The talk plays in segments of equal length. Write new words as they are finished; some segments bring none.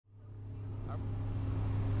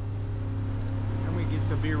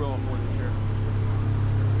B-roll for the sure.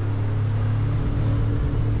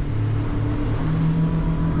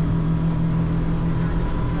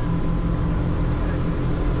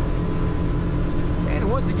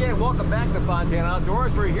 Once again, welcome back to Fontana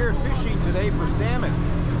Outdoors. We're here fishing today for salmon.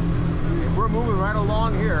 And we're moving right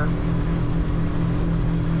along here,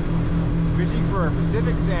 fishing for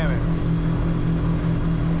Pacific salmon.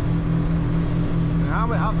 And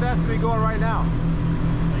how fast are we going right now?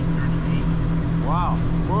 Like 38. Wow,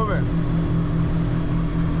 moving.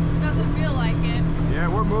 Doesn't feel like it. Yeah,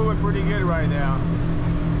 we're moving pretty good right now.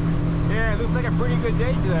 Yeah, it looks like a pretty good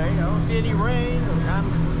day today. I don't see any rain.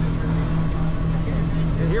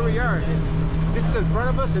 And here we are. This is in front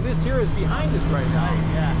of us, and this here is behind us right now.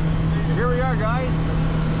 Yeah. And here we are, guys.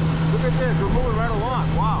 Look at this. We're moving right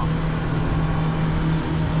along. Wow.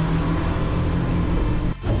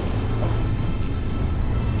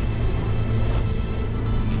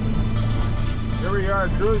 Here we are,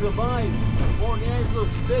 cruising by Port Angeles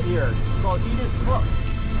Spit here. It's called Edith's Hook.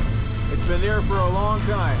 It's been there for a long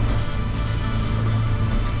time.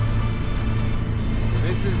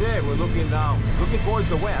 This is it. We're looking towards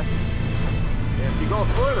the west. And if you go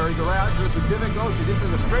further, you go right out to the Pacific Ocean. This is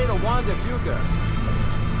the Strait of Juan de Fuca.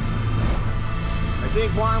 I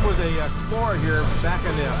think Juan was an explorer here back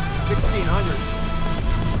in the 1600s.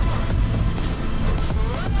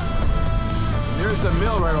 And there's the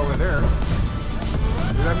mill right over there.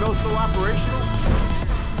 Is that mill still operational?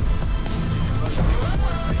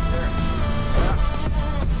 Right there. Yeah.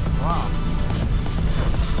 Wow.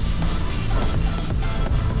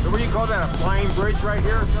 What do you call that? A flying bridge right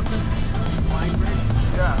here or something? Flying bridge?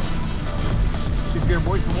 Yeah. You can get a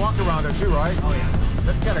boys to walk around there too, right? Oh yeah.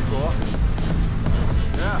 That's kind of cool.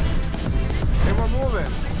 Yeah. And we're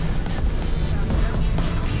moving.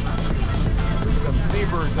 There's some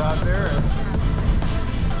seabirds out there.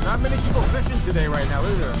 Not many people fishing today right now,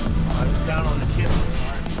 is there? It's down on the tip.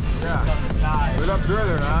 Yeah. On the side. But up there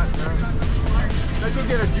they're not. Yeah. They do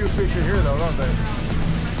get a few fish in here though, don't they?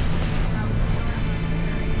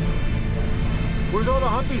 Where's all the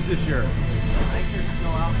humpies this year? I think they're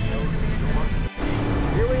still out in the ocean.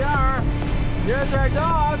 Here we are. There's our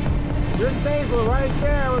dog. There's Basil right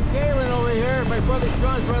there with Galen over here. My brother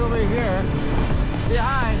Sean's right over here. Say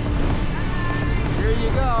hi. Here you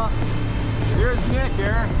go. There's Nick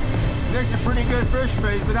here. Nick's a pretty good fish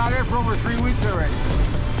bait. He's been out here for over 3 weeks already.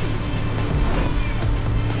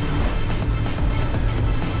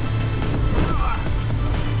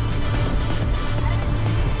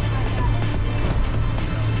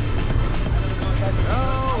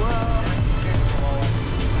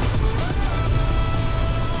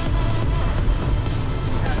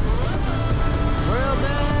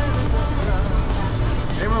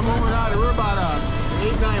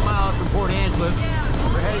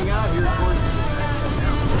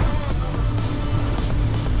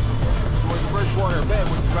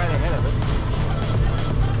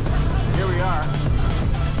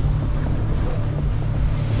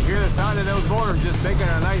 Just making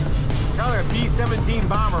a nice, kind of like a B-17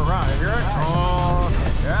 bomber run. You hear it? Oh,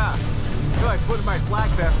 yeah. I feel like putting my flak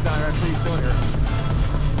vest on there pretty soon here.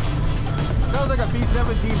 Sounds like a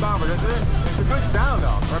B-17 bomber, doesn't it? It's a good sound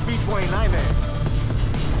though, or a B-29 maybe.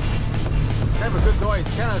 Kind of a good noise,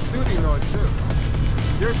 kind of soothing noise too.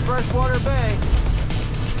 Here's Freshwater Bay.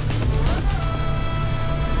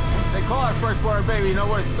 They call it Freshwater Bay, but you know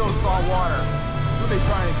what? It's still salt water. Who are they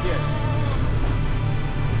trying to get?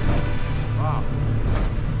 Wow.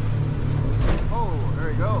 Oh, there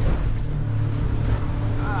we go.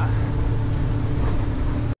 Ah.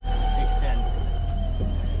 Extend.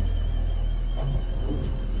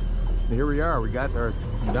 Here we are. We got our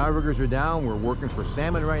downriggers are down. We're working for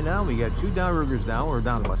salmon right now. We got 2 downriggers down. We're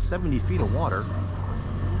down about 70 feet of water.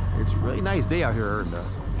 It's a really nice day out here in the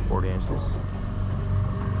Port Angeles.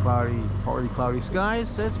 Cloudy, partly cloudy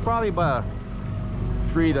skies. It's probably about a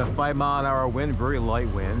 3 to 5 mile an hour wind, very light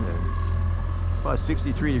wind. And about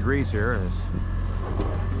 63 degrees here in the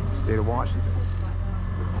state of Washington.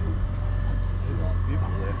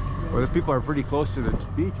 Well, those people are pretty close to the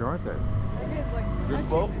beach, aren't they? Drift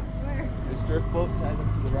boat? This drift boat tied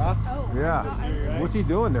up to the rocks. Oh. Yeah. What's he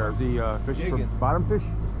doing there? Is he fishing for bottom fish?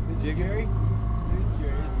 The jiggery?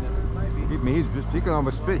 I mean, he's just, he can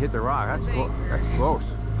almost hit the rock. That's close.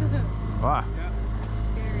 Wow.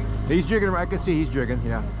 Scary. He's jigging. I can see he's jigging.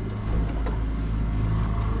 Yeah.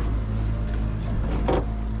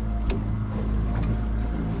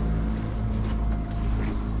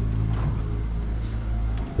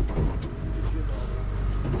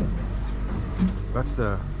 That's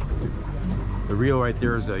the reel right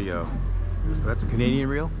there. Is a that's a Canadian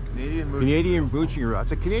reel. Canadian mooching reel.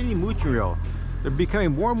 It's a Canadian mooching reel. They're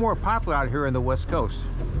becoming more and more popular out here in the West Coast.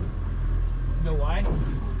 You know why?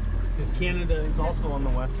 Because Canada is also on the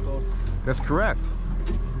west coast. That's correct.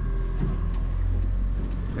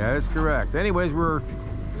 That is correct. Anyways, we're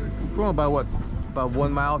going about what? About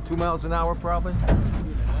 1 mile, 2 miles an hour probably?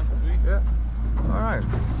 Yeah. All right.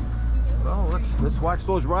 Well, let's watch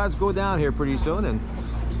those rods go down here pretty soon, and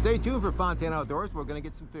stay tuned for Fontana Outdoors. We're going to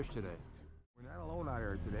get some fish today. We're not alone out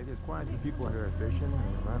here today. There's quite a few people out here fishing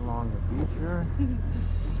right along the beach here. And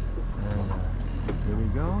here we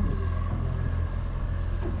go.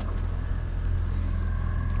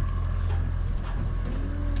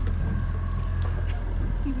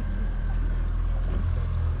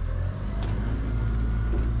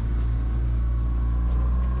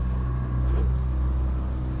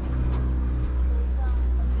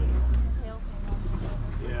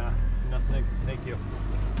 Yeah, nothing. Thank you.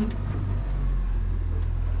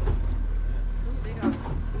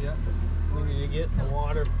 Yeah. When you get in the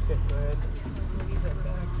water, go ahead.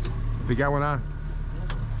 If you got one on?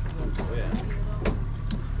 Oh, yeah.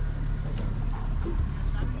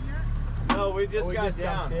 No, we just got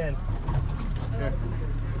down. In.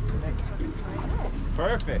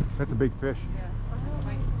 Perfect. That's a big fish. Yeah.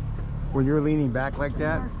 When you're leaning back like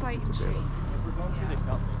that, Our fighting it's a big. shapes. We're going through the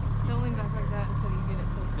cup. Don't lean back like that until you get it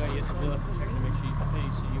close. No, you still checking to make sure you pay,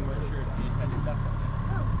 so you weren't sure if you just had to stop like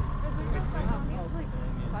that. He's like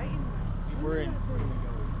fighting. We're in.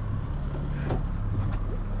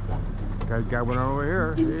 Guy's got one over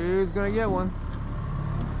here. He's gonna get one. I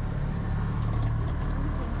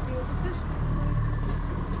just want to see what the fish looks like.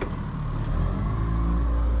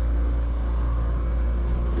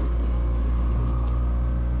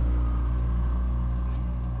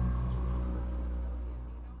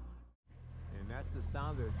 And that's the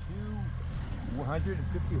sound of two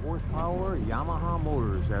 150 horsepower Yamaha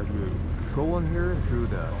motors as we're trolling here through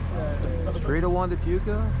the Strait of Juan de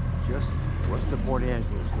Fuca, just west of Port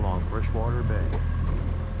Angeles along Freshwater Bay.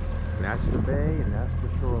 And that's the bay and that's the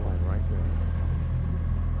shoreline right there.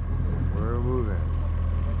 We're moving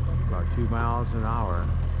about 2 miles an hour,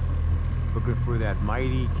 looking for that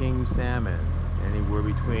mighty King Salmon, anywhere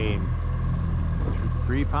between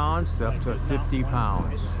 3 pounds to up to 50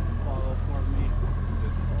 pounds. Follow for me.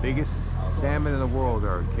 Biggest salmon in the world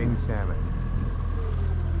are King Salmon.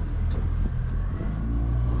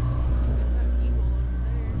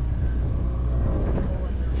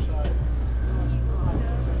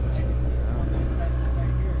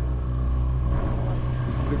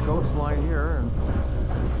 This is the coastline here, and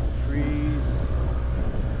trees.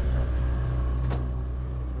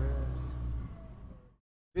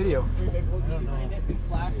 Video.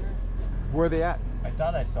 Flasher. Where are they at? I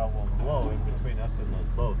thought I saw one blow in between us and those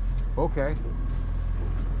boats. Okay.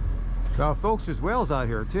 Now, folks, there's whales out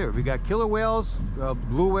here too. We got killer whales,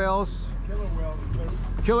 blue whales.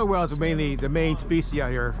 Killer whales are mainly the main species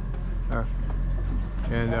out here,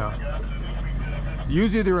 and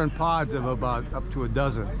usually they're in pods of about up to a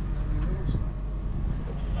dozen.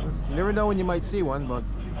 You never know when you might see one, but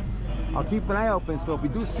I'll keep an eye open. So if we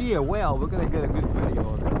do see a whale, we're gonna get a good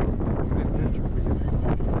video of it, a good picture for you.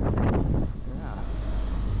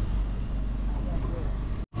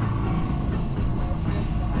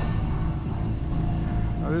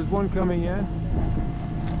 There's one coming in.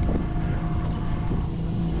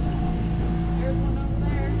 There's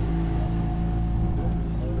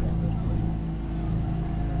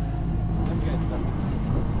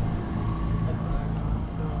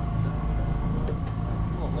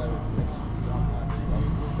one over there.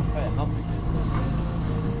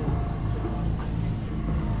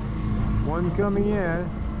 One coming in.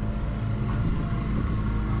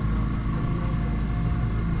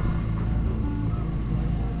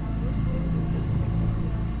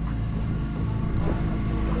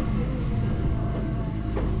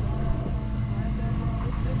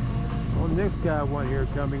 Nick's got one here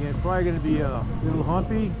coming in. Probably going to be a little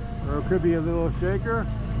humpy, or it could be a little shaker.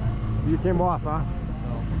 You came off, huh?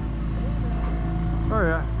 No. Oh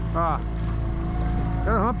yeah.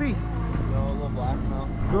 Got a humpy? No, a little blackmouth.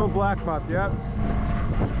 Little blackmouth, yep.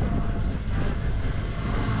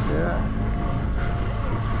 Yeah.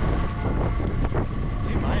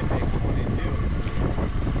 He might make one too.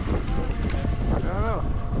 I don't know.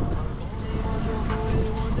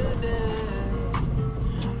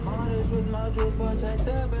 With my juice, but check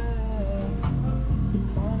the bag.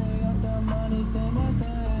 Finally got the money, say my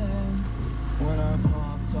thing. When I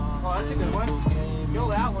popped off, Oh, that's a good one. Kill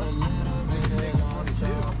that one.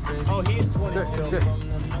 Oh, he's 22.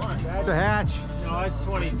 It's a hatch. No, it's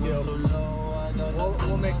 22.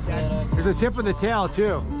 We'll make that. There's a tip of the tail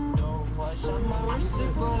too.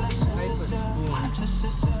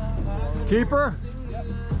 Keeper?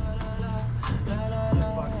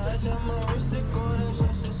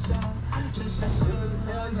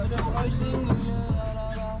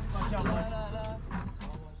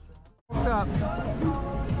 What's up?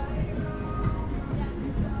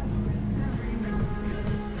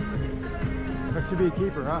 That should be a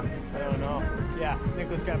keeper, huh? I don't know. Yeah,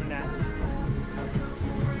 Nicholas grabbing that.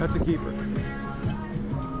 That's a keeper.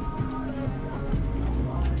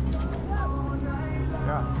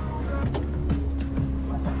 Yeah.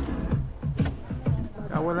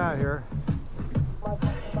 Got one out here.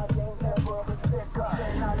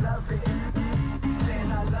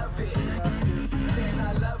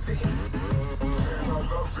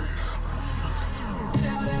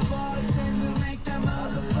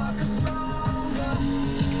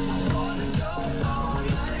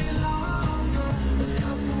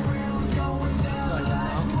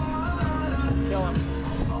 Kill him.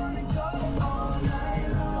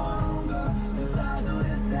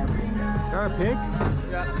 Got a pink?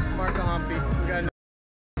 Yeah, mark a humpy. We got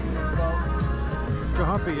Go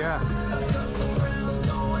humpy, yeah.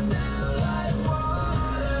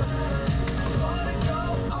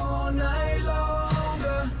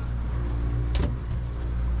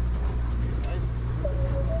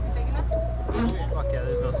 Fuck yeah,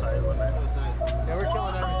 there's no size limit. Yeah, we're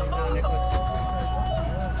killing everything now, Nicholas.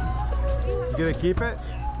 You gonna keep it?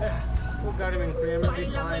 Yeah, we'll gut him and clean him, it'll be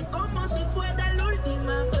fine.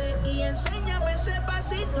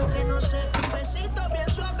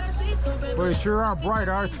 Well, they sure are bright,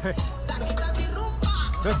 aren't they?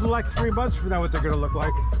 Doesn't look like 3 months from now what they're gonna look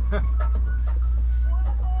like.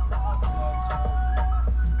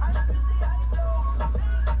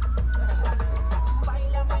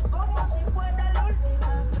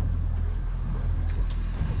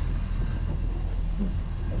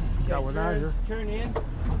 Got one out here. Turn in.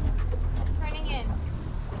 Turning in.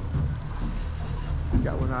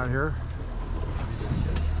 Got one out here.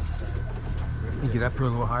 You get up here a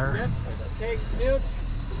little higher. Yep. Take mute.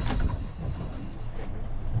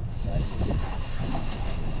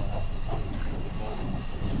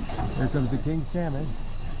 Here comes the King Salmon.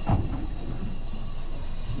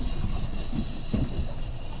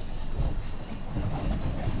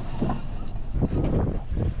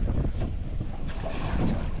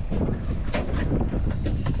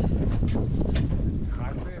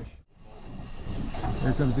 Hot fish.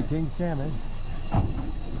 Here comes the King Salmon.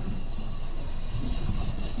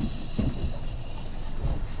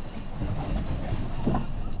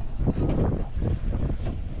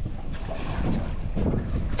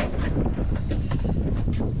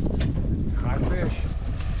 Hot fish.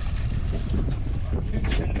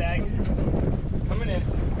 In the bag. Coming in.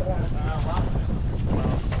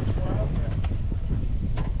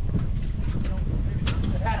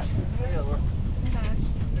 Hatch.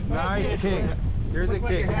 Nice king. Here's a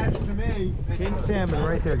king. King salmon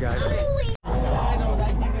right there, guys. I know,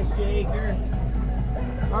 I think a shaker.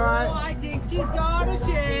 All Oh, right, I think she's got a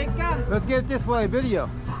shaker. let's get it this way. Video.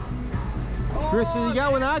 Kirsten, you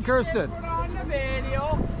got one on, Kirsten? Put on the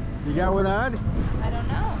video. You got one on? I don't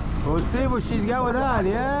know. Well, let's see what she's got one on.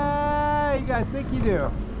 Yeah, I think you do.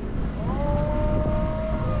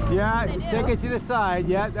 Yeah, I do. take it to the side.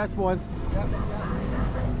 Yeah, that's one.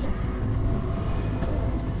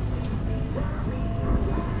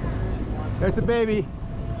 That's a baby.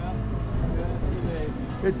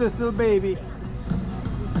 It's just a little baby.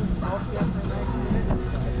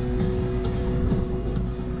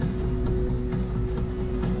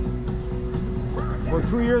 Well,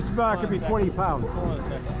 2 years from now, it could be 20 pounds. Hold on a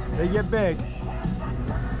second. They get big. There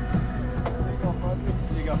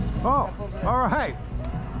you go. Oh, all right.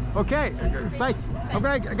 Okay, thanks. Okay,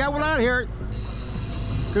 I got one out here.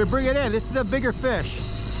 Gonna bring it in. This is a bigger fish.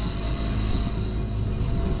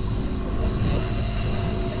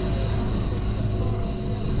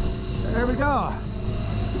 There we go.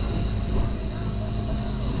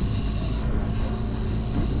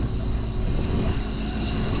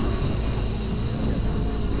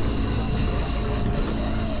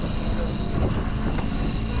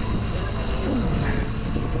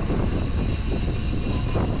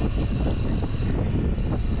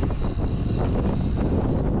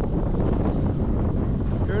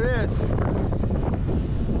 Here it is.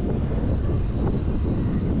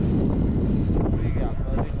 What do you got,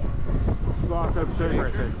 buddy? Lost up shaker,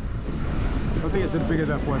 I think. I don't think it's a big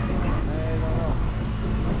enough one. I don't know.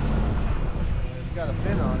 It's got a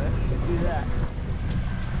fin on it. Let's do that.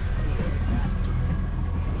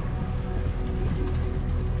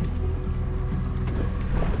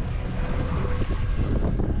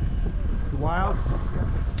 The wild?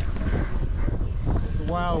 The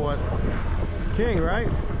wild one. King, right?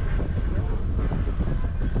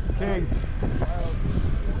 King.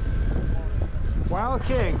 Wild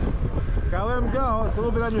King. Gotta let him go. It's a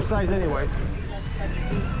little bit undersized anyways.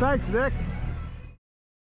 Thanks, Nick.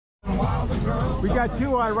 We got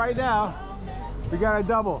 2 on right now. We got a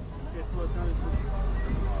double.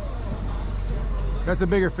 That's a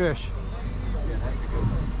bigger fish.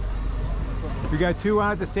 We got 2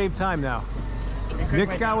 on at the same time now.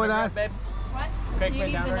 Nick's got one on. What? Quick Do you way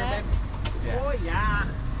need down the there, net? babe. Yeah. Oh yeah.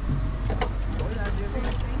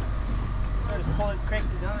 Just pull it quick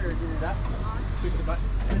down or do it up. Push the button.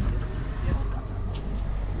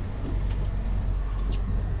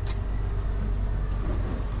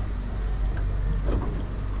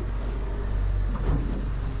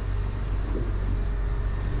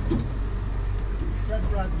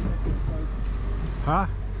 Huh?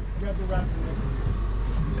 Grab the rod.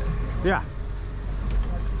 Yeah.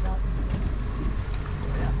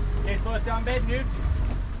 Okay, slow us down, babe. Nooch.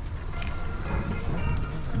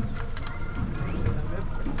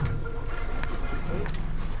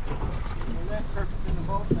 Perfect in the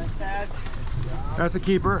boat. Nice catch. That's a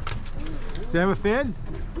keeper. Does it have a fin?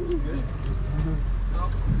 Good.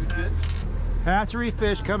 Hatchery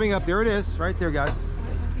fish coming up. There it is. Right there, guys.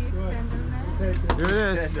 The extender net? There it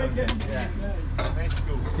is. Yeah. Nice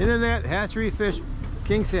scoop. In the net, hatchery fish,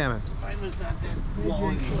 king salmon. Mine was not that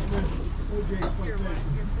long. Your fish?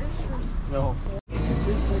 No.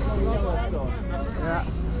 Yeah.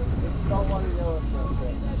 Saltwater Yellowstone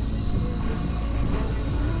fish.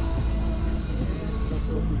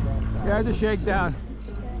 Yeah, it's a shakedown.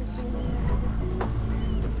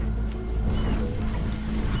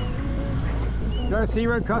 Is that a sea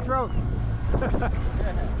red cutthroat?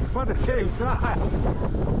 It's about the same size.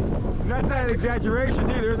 That's not an exaggeration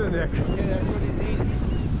either, is it, Nick? Yeah, that's what he's eating.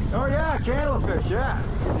 Oh yeah, candlefish, yeah.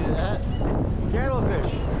 Do that.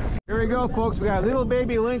 Candlefish. Here we go, folks. We got a little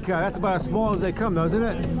baby linka. That's about as small as they come, though, isn't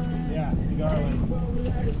it? Yeah, cigar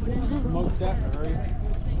lens. Smoked that in a hurry.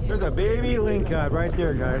 There's a baby lingcod right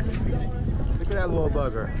there, guys. Look at that little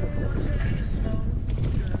bugger.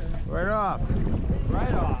 Right off.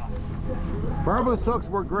 Right off. Barbless hooks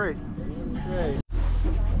work great. Great.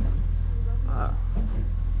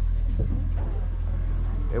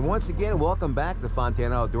 And once again, welcome back to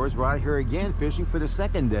Fontana Outdoors. We're out here again fishing for the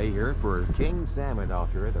second day here for king salmon out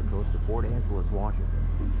here at the coast of Port Angeles, Washington.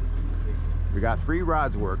 We got 3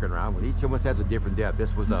 rods working around, but each of us has a different depth.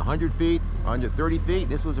 This was 100 feet, 130 feet.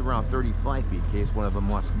 This was around 35 feet in case one of them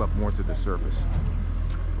wants to come up more to the surface.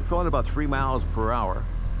 We're filling about 3 miles per hour.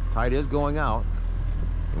 Tide is going out,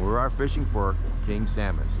 and we are fishing for king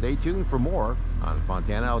salmon. Stay tuned for more on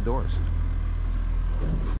Fontana Outdoors.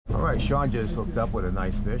 All right, Sean just hooked up with a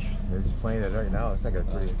nice fish. He's playing it right now. It's like a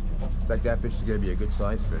pretty. It's like that fish is going to be a good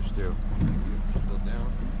sized fish too. Still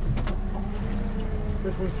down.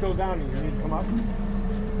 This one's still down. You need to come up.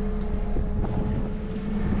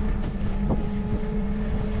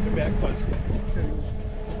 The back punch.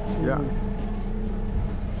 Yeah.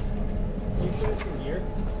 Can you put this in here?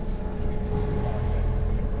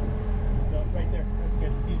 No, right there. That's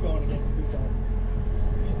good. He's going again. He's going.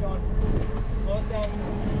 He's going. Slow it down.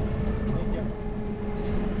 Thank you.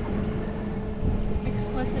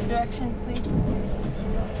 Explicit directions, please.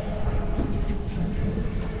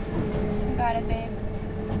 Got it, babe.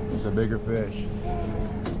 It's a bigger fish.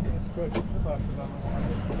 Good.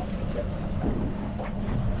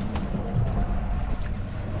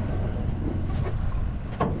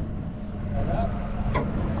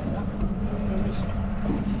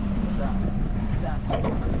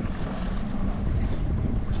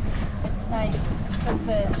 Nice. Good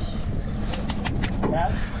fish.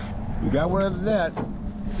 You got one of the net.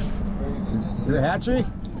 Is it a hatchery?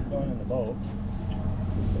 Going in the boat.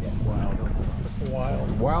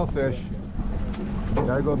 Wild. Wild fish.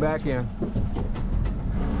 Gotta go back in.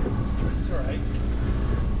 It's alright.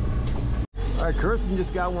 All right, Kirsten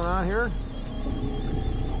just got one on here.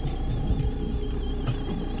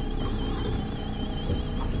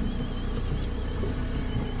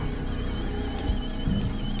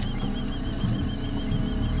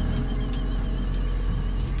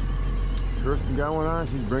 Kirsten got one on,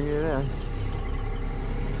 she's bringing it in.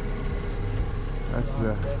 That's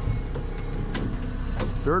the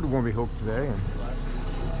third one we hooked today. And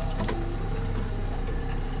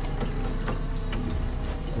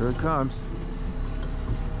here it comes.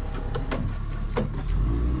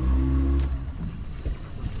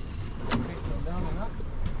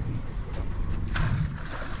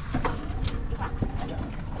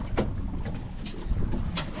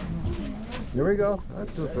 Here we go.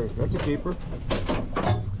 That's a fish. That's a keeper.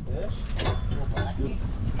 Fish. Go black. Go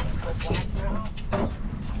black now.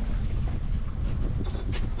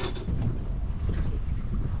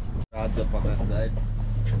 Odds up on that side.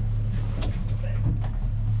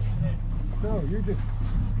 No, you're just.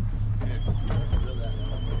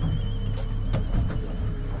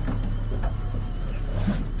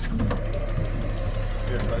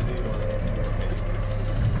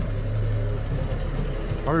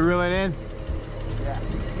 Are we reeling in? Yeah.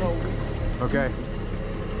 No. Okay.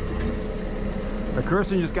 A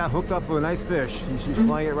Kirsten just got hooked up with a nice fish. She's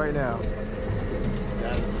flying it right now.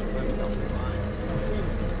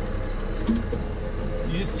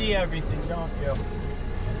 You see everything, don't you?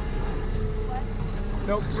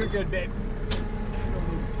 Nope, you're good, babe.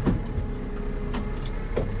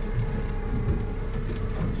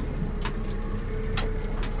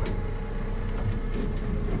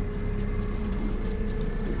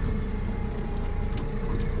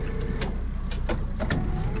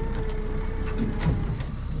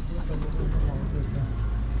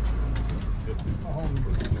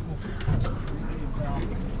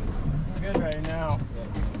 Good right now.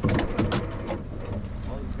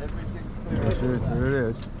 There it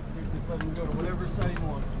is. Just let him go to whatever side he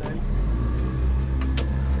wants, then.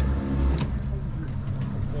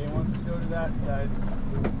 Okay, he wants to go to that side.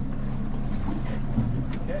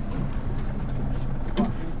 Okay.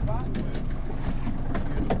 Spot, new spot.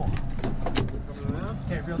 Beautiful.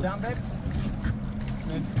 Okay, reel down, babe.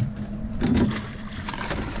 Good.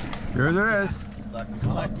 There it is.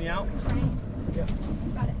 Select me out. Yep.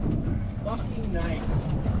 Got it. Fucking nice.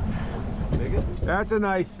 That's a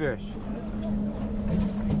nice fish.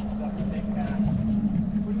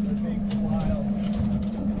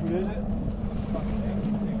 What is it? Fucking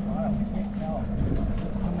big wild. I can't tell.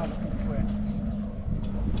 I'm not too quick.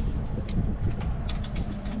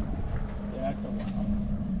 Yeah, that's a wild.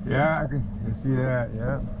 Yeah, I can see that.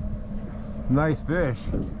 Yeah. Nice fish.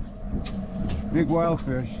 Big wild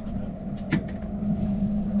fish.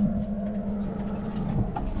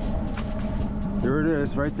 There it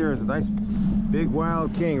is, right there is a nice big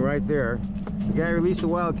wild king right there. The guy released the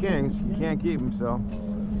wild kings, you can't keep him, so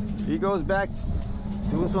he goes back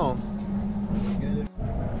to his home.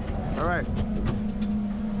 All right,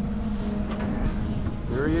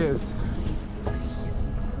 there he is.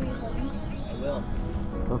 I will.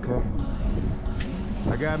 Okay,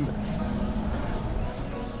 I got him.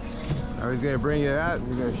 I was gonna bring you that.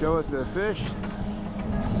 You're gonna show us the fish,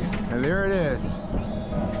 and there it is.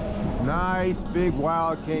 Nice big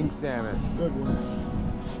wild king salmon. Good one.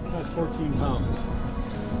 That's 14 pounds.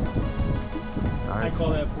 Nice. I call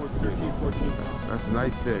that 13, 14 pounds. That's a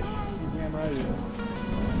nice fish. You're damn right it is.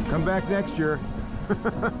 Come back next year.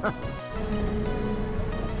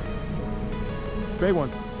 Big one.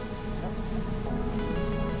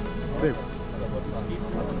 Big.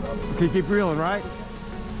 Okay, keep reeling, right?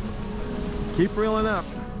 Keep reeling up.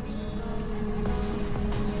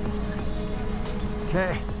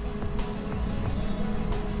 Okay.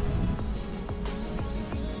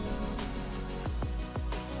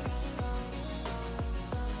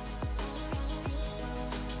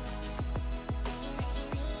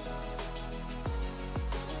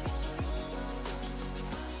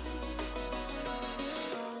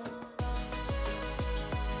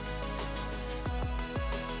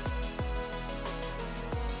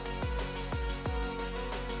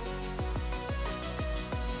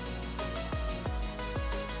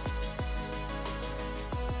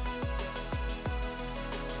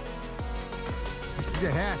 He's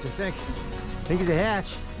a hatch, I think. I think he's a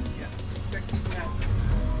hatch. Yeah. Check these out.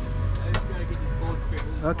 I just gotta get these bullets straight.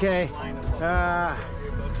 Okay.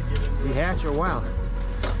 The hatch or wild?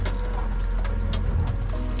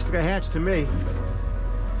 Looks like a hatch to me.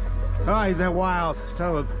 Oh, he's a wild.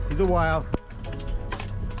 Son of a, he's a wild.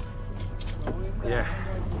 Yeah.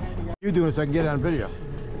 You do it so I can get it on video.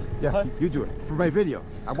 Yeah, What? you do it for my video.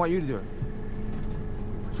 I want you to do it.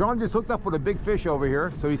 Sean just hooked up with a big fish over here,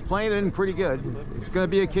 so he's playing it in pretty good. It's going to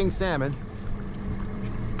be a king salmon.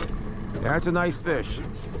 That's a nice fish.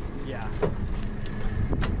 Yeah.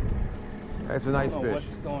 That's a nice I don't know fish.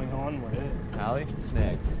 what's going on with it. Tally?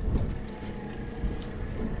 Snag.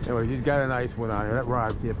 Anyway, he's got a nice one on it. That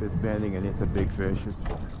rod tip is bending, and it's a big fish. It's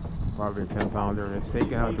probably a 10-pounder, and it's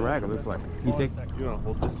taking out a drag, it looks like. You think? You want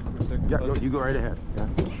to hold this for a second? Yeah, you go right ahead. Yeah.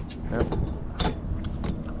 Yeah.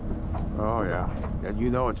 Oh yeah. And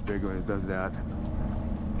you know it's big when it does that.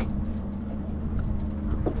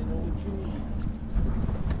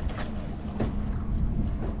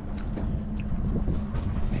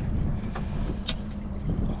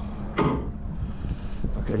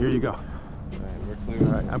 Okay, here you go. Alright, we're clear.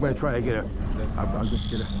 All right, I'm going to try to get it. I'll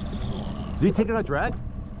just get it. Is he taking a drag?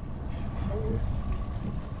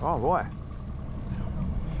 Oh boy.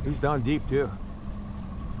 He's down deep too.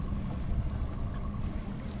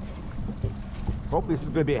 Hopefully this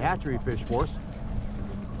is going to be a hatchery fish for us.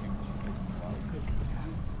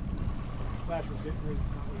 Flash was getting rid of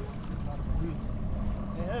the weeds.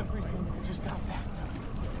 And everything just got back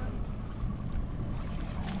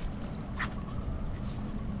up.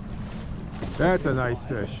 That's a nice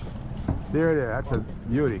fish. There it is. That's a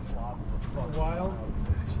beauty. Wild.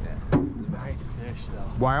 Nice fish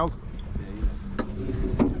though. Wild?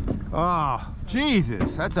 Oh,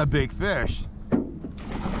 Jesus. That's a big fish.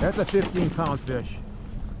 That's a 15-pound fish.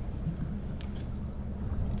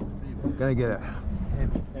 Gonna get it.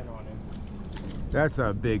 Heavy pin on him. That's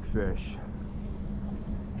a big fish.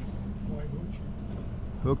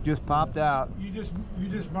 Hook just popped out. You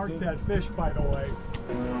just marked that fish, by the way.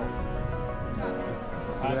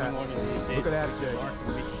 Look at that. Look at that, Jay.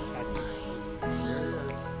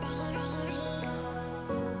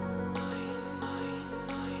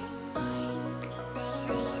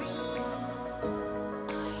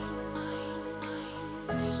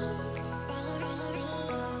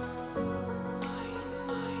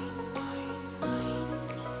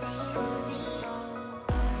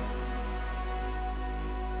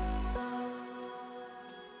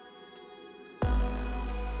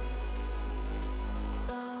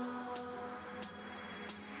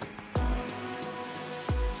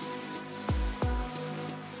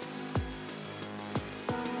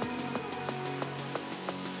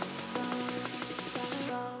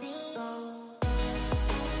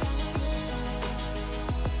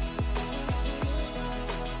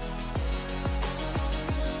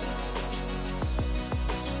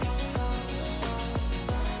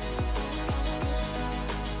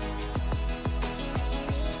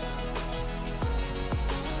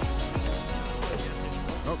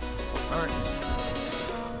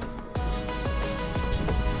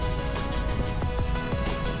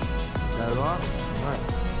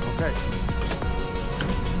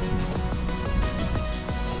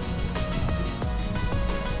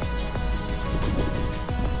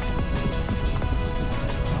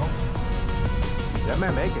 That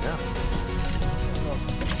may make it, huh?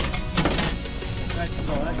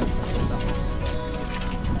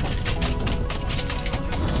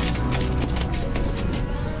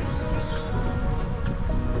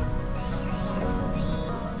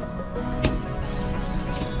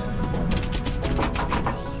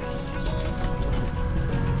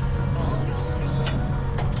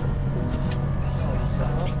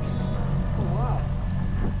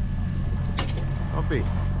 Humpy.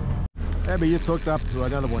 Yeah, but you just hooked up to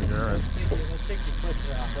another one here.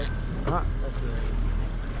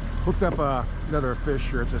 Hooked up another fish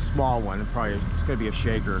here. It's a small one. Probably it's going to be a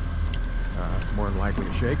shaker. More than likely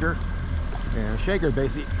a shaker. And a shaker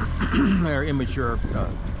basically they're immature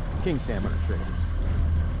king salmon or shakers.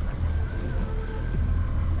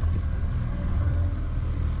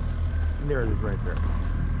 And there it is right there.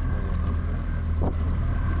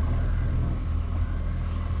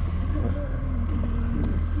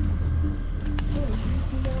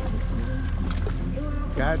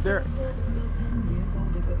 Got it there.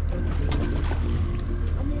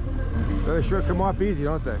 They sure come off easy,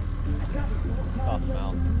 don't they? Soft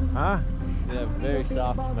mouth. Huh? They have very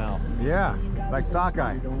soft mouth. Yeah, like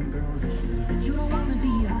sockeye.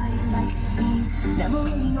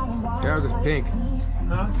 There's this pink.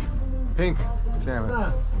 Huh? Pink salmon.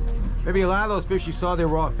 Huh. Maybe a lot of those fish you saw, they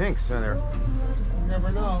were all pinks in there. You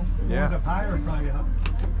never know. Yeah. One's up higher probably, huh?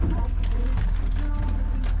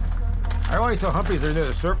 I always saw humpies are near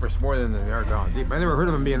the surface more than they are down deep. I never heard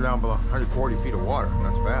of them being down below 140 feet of water.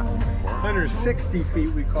 That's fast. 160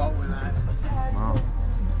 feet we caught with that. Wow.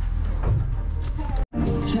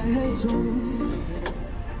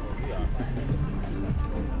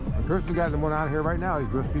 Kirsten got the one out here right now. He's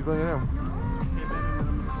just feeling it in.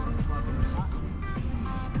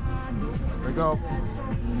 There we go.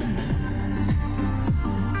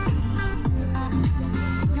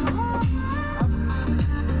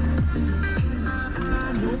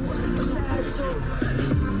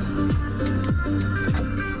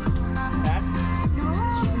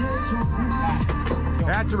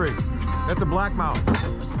 Hatchery. That's a blackmouth.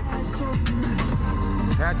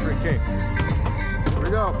 Hatchery king. Here we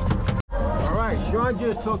go. All right, Sean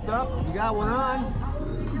just hooked up. You got one on.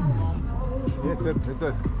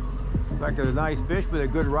 It's like a nice fish with a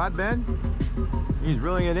good rod bend. He's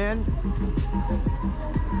reeling it in.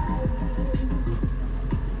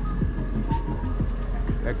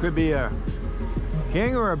 That could be a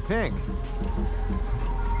king or a pink.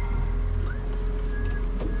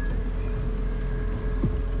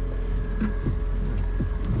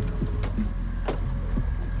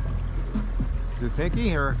 Is it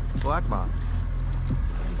pinky or blackmouth?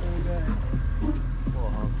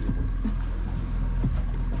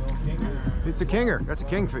 It's a kinger. That's a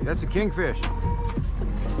kingfish. That's a kingfish.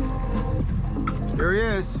 There he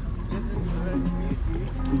is.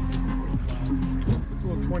 It's a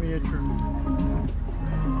little 20-incher.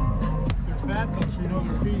 They're fat, but you know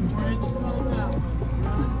they're feeding.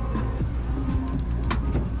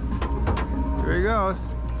 There he goes.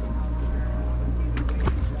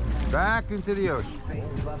 Back into the ocean.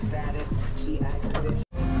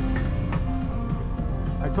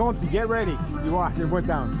 I told him to get ready. You watched, it went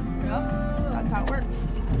down. Yep, that's how it works.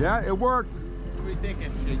 Yeah, it worked. What are you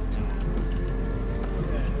thinking? Shake down.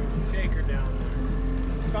 Yeah, there's a shaker down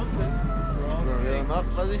there. Something. Reel him up,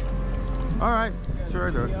 Fuzzy? All right, sure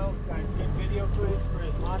I do. Video footage for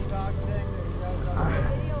his hot dog thing that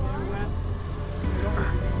he does on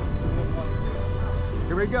the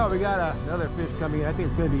Here we go. We got another fish coming in. I think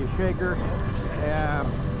it's going to be a shaker.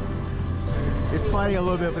 It's fighting a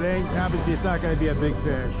little bit, but obviously it's not going to be a big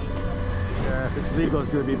fish. If it's legal,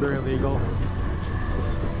 it's going to be very legal.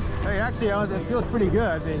 Hey, actually, it feels pretty good.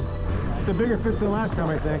 I mean, it's a bigger fish than last time,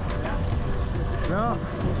 I think. No?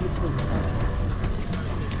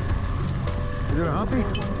 Is it a humpy?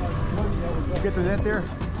 Get the net there.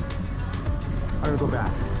 I'm going to go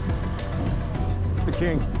back. It's the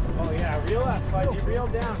king. Oh yeah, reel up, Fuzzy. Reel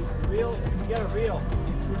down. Reel. You gotta reel.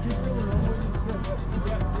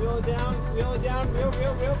 Yeah, reel it down. Reel it down. Reel.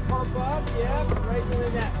 Pump up. Yeah, right into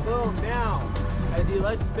that. Boom. Now, as he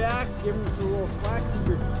lets back, give him a little flex. Keep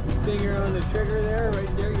your finger on the trigger there.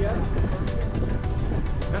 Right there. Yeah.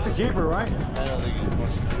 That's a keeper, right? I don't think he's 22.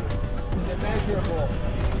 Is it measurable?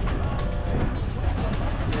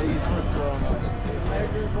 Yeah, he's worth throwing up.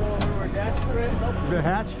 Measurable when we're desperate. The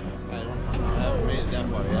hatch? I haven't made it that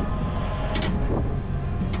far yet.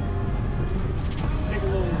 Take a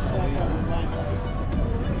little step on the line.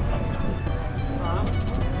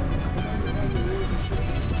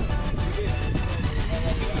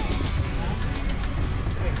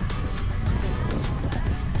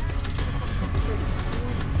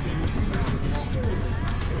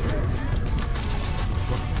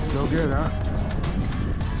 No good, huh?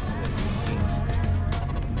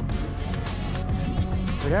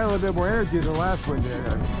 We had a little bit more energy than the last one did. Yeah.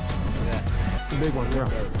 The big one, yeah.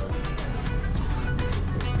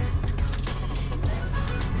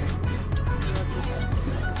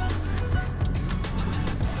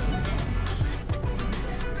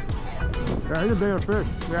 Yeah, he's a bigger fish,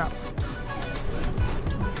 yeah.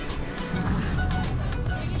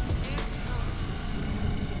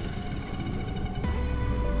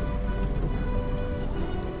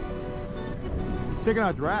 Taking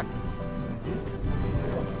out drag.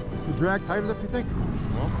 The drag tightens up, you think?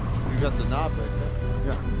 Well, you got the knob right there.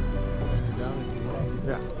 Yeah. Turn it down if you want.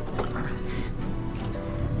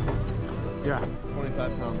 Yeah.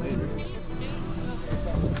 25-pound laser.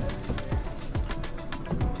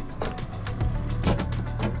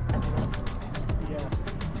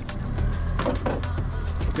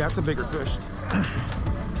 Yeah, that's a bigger fish.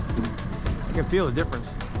 You can feel the difference.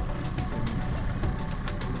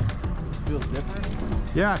 Feels different?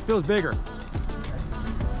 Yeah, it feels bigger.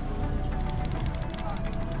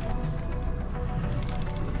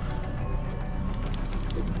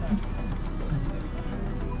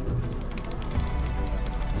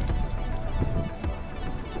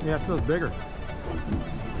 Yeah, it feels bigger.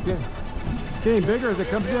 Getting bigger as it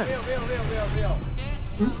comes in. Reel.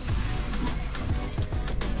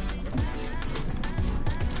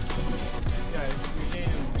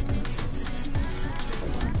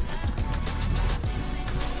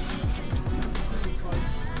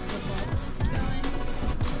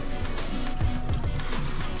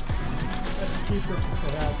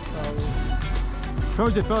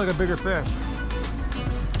 Told you it felt like a bigger fish.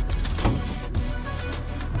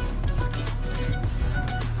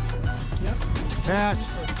 Yep. Catch.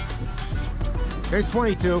 It's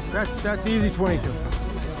 22. That's easy 22.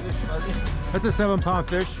 That's a 7-pound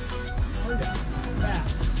fish. I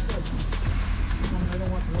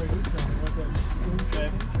don't want to weigh this down. I want that spoon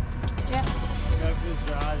shape. Yep. Grab his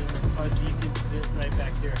rod and Fuzzy, you can sit right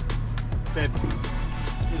back here. Babe,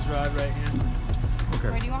 his rod right here. Okay.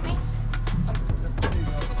 Where do you want me?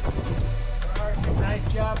 Alright, nice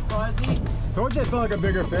job, Fuzzy. Told you it felt like a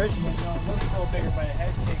bigger fish. No, it looks a little bigger by the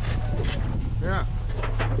head shake. Yeah.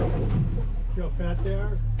 See how fat they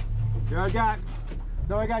are? Yeah,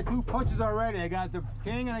 I got 2 punches already. I got the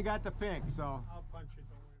king and I got the pink, so. I'll punch it,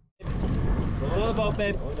 don't worry. Roll the boat,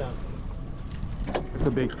 babe. It's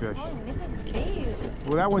a big fish. Oh, Nick is cute.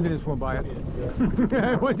 Well, that one didn't swim by it.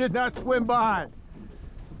 That one did not swim by.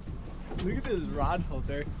 Look at this rod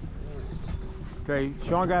holder. Okay,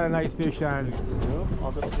 Sean got a nice fish on.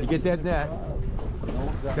 You get that net.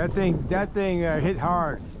 That thing hit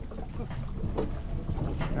hard.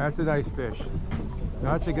 That's a nice fish.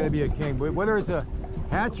 Now that's going to be a king. Whether it's a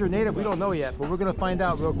hatch or native, we don't know yet, but we're going to find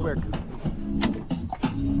out real quick.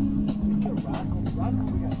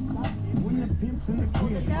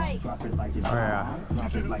 Hold it tight. Drop it like it's Oh, yeah. hot.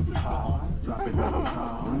 Drop it like it's hot. Drop it like it's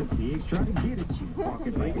hot. When the pigs try to get at you, park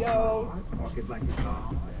it like it's hot. Park it like it's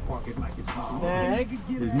hot. Park it like it's hot. Snag.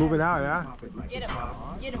 He's moving out, yeah? Get him.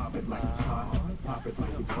 Get him. Pop it like it's hot. Pop it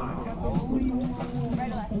like it's hot.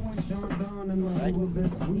 Right away.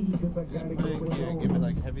 Yeah, give it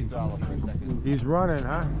like heavy throttle for a second. He's running,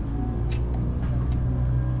 huh?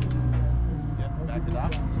 Yep, back it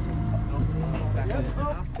up. Back it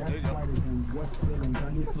up. There you go.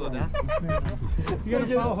 Slow down. You gotta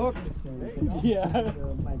get a hook. Yeah.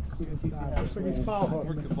 So he's foul hook.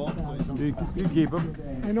 Work the bolt, please. You keep him.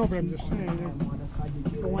 I know, but I'm just saying, you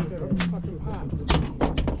don't want that fucking pot.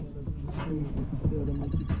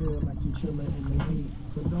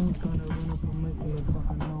 So don't try to run up on my head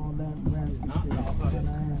talking all that raspy shit. Trying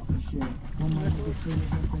to ask me shit. When my niggas feel it,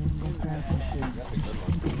 they ain't gon' pass me shit.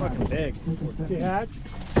 Fucking big. The hatch.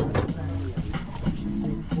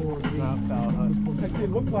 It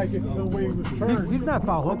looked like it the way it was turned. He's not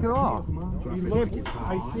foul hooked at all. He looked,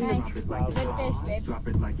 I see him. Nice. Good fish, babe. Drop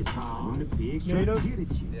it like it's hot. When the pigs try to get at you,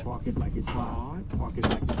 park it like it's hot. Park it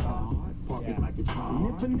like it's hot. Park it like it's hot. And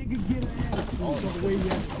if a nigga get an attitude, The way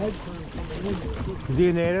your head turned coming in there. Is he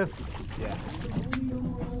a native? Yeah.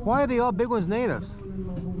 Why are they all big ones natives?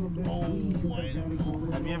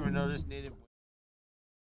 Have you ever noticed native?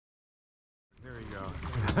 There we go.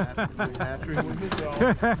 Men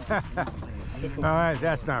All right,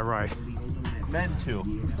 that's not right. too. Men too.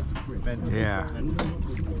 Yeah.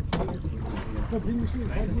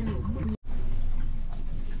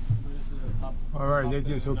 All right, they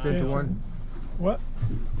just hooked into one. What?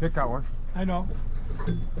 Pick out one. I know.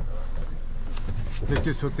 Nick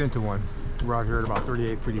just hooked into one. We're out here at about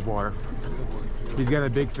 38 feet of water. He's got a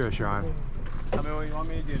big fish on. Tell me what you want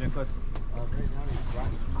me to do, Nicholas.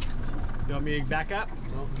 You want me to back up?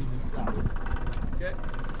 Okay.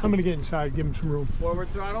 I'm gonna get inside, give him some room. Forward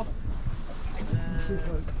throttle?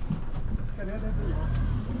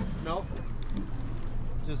 No.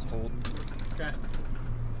 Just hold. Okay.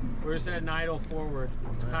 We're just at an idle forward.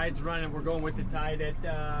 Tide's running. We're going with the tide at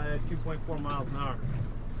 2.4 miles an hour.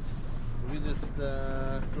 We just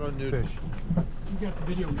throw new. Fish. You got the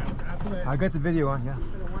video now. After that, I got the video on, yeah.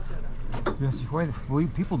 I don't want that. Yes, well,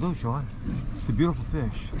 people do, Sean. It's a beautiful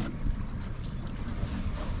fish.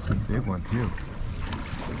 Big one, too.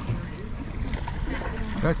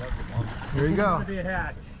 That's, here you go. Be a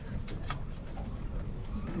hatch.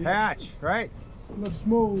 Hatch, right? Looks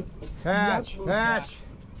smooth. Hatch, hatch.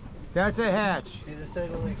 That's a hatch. See, this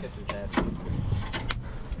side only catches hatch.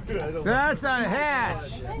 That's a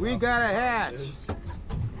hatch. We got a hatch.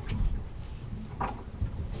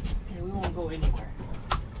 Okay, we won't go anywhere.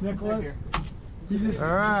 Nicholas.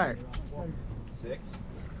 All right. 6.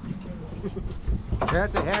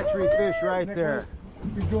 That's a hatchery fish right there.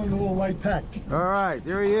 You're doing a little light peck. All right,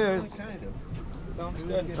 there he is. Kind of. Sounds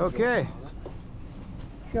good. Okay.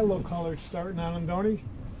 He's got a little color starting on him, don't he?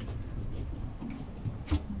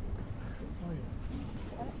 Oh,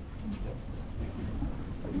 yeah.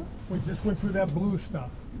 We just went through that blue stuff.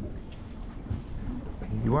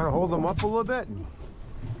 You want to hold them up a little bit and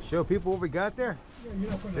show people what we got there? Yeah, you're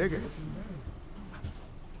not gonna Bigger.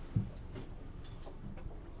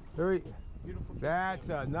 There he, that's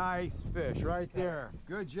a nice fish right there.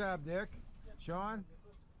 Good job, Nick. Sean?